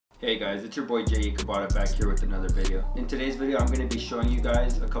Hey guys, it's your boy Jay Kabata back here with another video. In today's video, I'm going to be showing you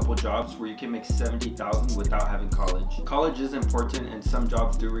guys a couple jobs where you can make $70,000 without having college. College is important and some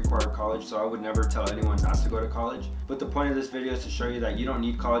jobs do require college, so I would never tell anyone not to go to college. But the point of this video is to show you that you don't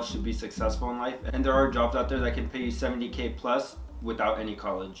need college to be successful in life, and there are jobs out there that can pay you $70K plus without any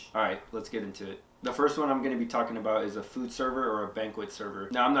college. Alright, let's get into it. The first one I'm going to be talking about is a food server or a banquet server.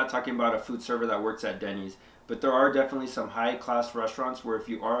 Now, I'm not talking about a food server that works at Denny's, but there are definitely some high-class restaurants where if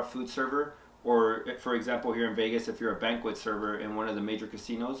you are a food server, or for example here in Vegas, if you're a banquet server in one of the major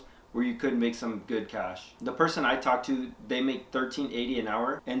casinos, where you could make some good cash. The person I talked to, they make $13.80 an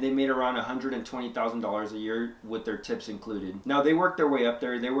hour, and they made around $120,000 a year with their tips included. Now, they worked their way up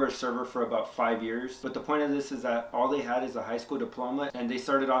there. They were a server for about 5 years, but the point of this is that all they had is a high school diploma, and they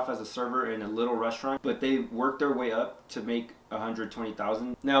started off as a server in a little restaurant, but they worked their way up to make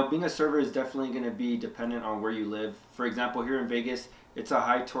 $120,000. Now, being a server is definitely going to be dependent on where you live. For example, here in Vegas, it's a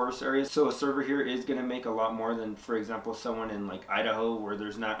high tourist area, so a server here is going to make a lot more than, for example, someone in like Idaho where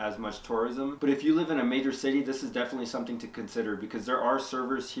there's not as much tourism. But if you live in a major city, this is definitely something to consider, because there are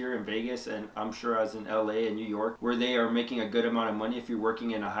servers here in Vegas, and I'm sure as in LA and New York, where they are making a good amount of money if you're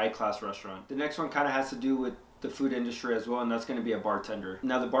working in a high-class restaurant. The next one kind of has to do with the food industry as well, and that's going to be a bartender.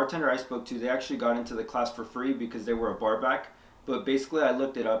 Now, the bartender I spoke to, they actually got into the class for free because they were a bar back. But basically, I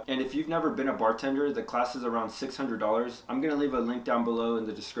looked it up, and if you've never been a bartender, the class is around $600. I'm going to leave a link down below in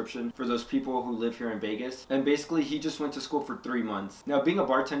the description for those people who live here in Vegas. And basically, he just went to school for 3 months. Now, being a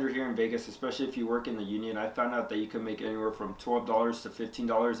bartender here in Vegas, especially if you work in the union, I found out that you can make anywhere from $12 to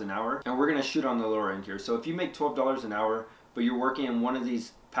 $15 an hour. And we're going to shoot on the lower end here. So if you make $12 an hour, but you're working in one of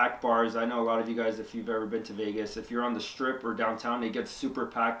these packed bars, I know a lot of you guys, if you've ever been to Vegas, if you're on the strip or downtown, it gets super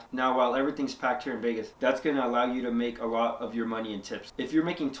packed. Now, while everything's packed here in Vegas, that's going to allow you to make a lot of your money in tips. If you're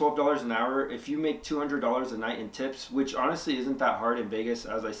making $12 an hour, if you make $200 a night in tips, which honestly isn't that hard in Vegas,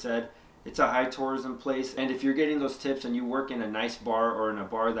 as I said, it's a high tourism place, and if you're getting those tips and you work in a nice bar or in a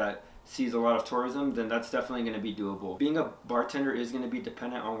bar that sees a lot of tourism, then that's definitely going to be doable. Being a bartender is going to be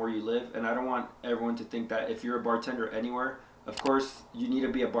dependent on where you live, and I don't want everyone to think that if you're a bartender anywhere, of course, you need to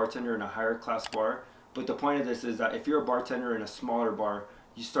be a bartender in a higher class bar, but the point of this is that if you're a bartender in a smaller bar,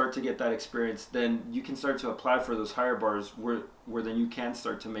 you start to get that experience, then you can start to apply for those higher bars where then you can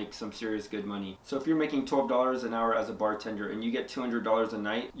start to make some serious good money. So if you're making $12 an hour as a bartender and you get $200 a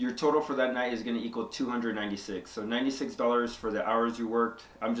night, your total for that night is going to equal $296. So $96 for the hours you worked.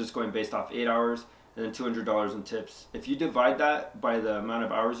 I'm just going based off 8 hours. And then $200 in tips. If you divide that by the amount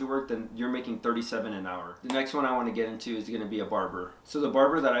of hours you work, then you're making $37 an hour. The next one I want to get into is going to be a barber. So the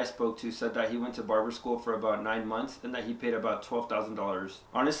barber that I spoke to said that he went to barber school for about 9 months and that he paid about $12,000.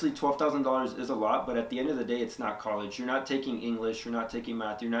 Honestly, $12,000 is a lot, but at the end of the day, it's not college. You're not taking English, you're not taking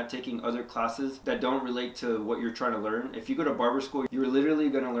math, you're not taking other classes that don't relate to what you're trying to learn. If you go to barber school, you're literally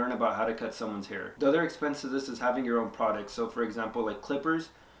going to learn about how to cut someone's hair. The other expense to this is having your own products. So for example, like clippers,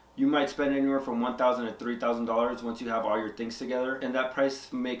 you might spend anywhere from $1,000 to $3,000 once you have all your things together, and that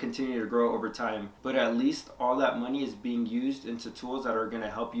price may continue to grow over time. But at least all that money is being used into tools that are going to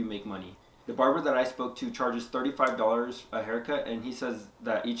help you make money. The barber that I spoke to charges $35 a haircut, and he says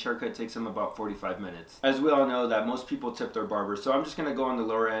that each haircut takes him about 45 minutes. As we all know that most people tip their barber, so I'm just going to go on the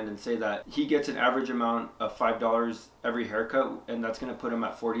lower end and say that he gets an average amount of $5 every haircut, and that's going to put him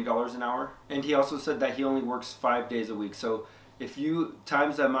at $40 an hour. And he also said that he only works 5 days a week. So if you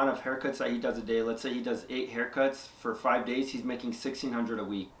times the amount of haircuts that he does a day, let's say he does 8 haircuts for 5 days, he's making $1,600 a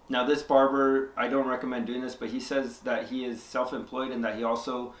week. Now, this barber, I don't recommend doing this, but he says that he is self-employed and that he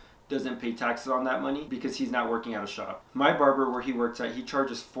also doesn't pay taxes on that money because he's not working at a shop. My barber, where he works at, he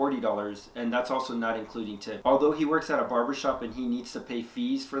charges $40, and that's also not including tip. Although he works at a barber shop and he needs to pay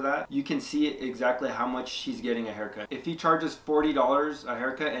fees for that, you can see exactly how much he's getting a haircut. If he charges $40 a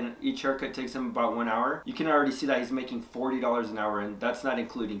haircut and each haircut takes him about 1 hour, you can already see that he's making $40 an hour, and that's not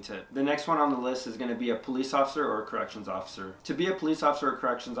including tip. The next one on the list is going to be a police officer or a corrections officer. To be a police officer or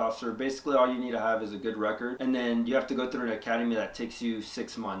corrections officer, basically all you need to have is a good record, and then you have to go through an academy that takes you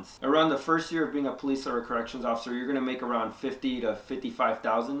 6 months. Around the first year of being a police or a corrections officer, you're going to make around $50,000 to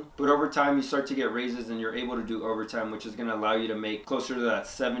 $55,000. But over time, you start to get raises and you're able to do overtime, which is going to allow you to make closer to that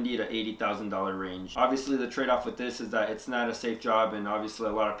 $70,000 to $80,000 range. Obviously, the trade-off with this is that it's not a safe job, and obviously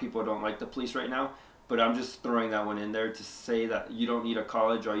a lot of people don't like the police right now. But I'm just throwing that one in there to say that you don't need a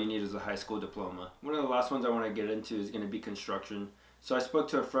college, all you need is a high school diploma. One of the last ones I want to get into is going to be construction. So I spoke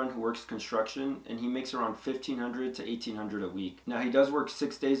to a friend who works construction, and he makes around $1,500 to $1,800 a week. Now, he does work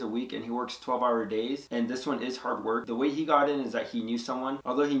 6 days a week, and he works 12-hour days, and this one is hard work. The way he got in is that he knew someone.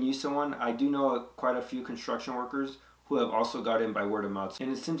 Although he knew someone, I do know quite a few construction workers who have also got in by word of mouth.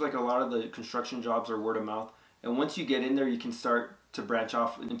 And it seems like a lot of the construction jobs are word of mouth. And once you get in there, you can start to branch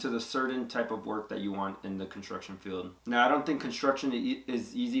off into the certain type of work that you want in the construction field. Now, I don't think construction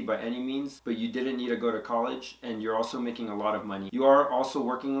is easy by any means, but you didn't need to go to college, and you're also making a lot of money. You are also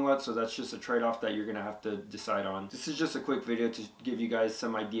working a lot, so that's just a trade-off that you're gonna have to decide on. This is just a quick video to give you guys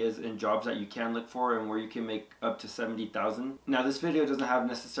some ideas and jobs that you can look for and where you can make up to 70,000. Now, this video doesn't have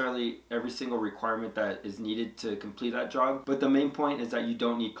necessarily every single requirement that is needed to complete that job, but the main point is that you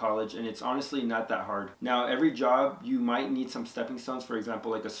don't need college, and it's honestly not that hard. Now, every job you might need some stepping stones. For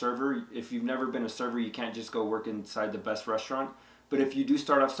example, like a server. If you've never been a server, you can't just go work inside the best restaurant. But if you do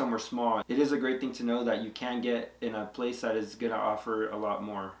start off somewhere small, it is a great thing to know that you can get in a place that is going to offer a lot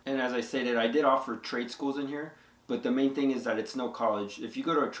more. And as I stated, I did offer trade schools in here, but the main thing is that it's no college. If you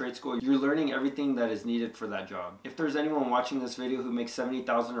go to a trade school, you're learning everything that is needed for that job. If there's anyone watching this video who makes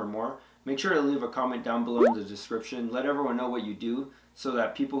 70,000 or more, make sure to leave a comment down below in the description. Let everyone know what you do so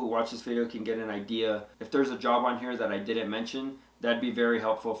that people who watch this video can get an idea. If there's a job on here that I didn't mention, that'd be very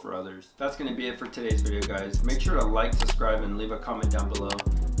helpful for others. That's going to be it for today's video, guys. Make sure to like, subscribe, and leave a comment down below.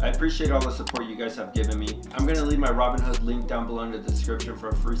 I appreciate all the support you guys have given me. I'm going to leave my Robinhood link down below in the description for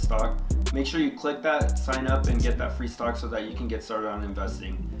a free stock. Make sure you click that, sign up, and get that free stock so that you can get started on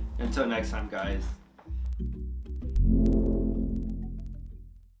investing. Until next time, guys.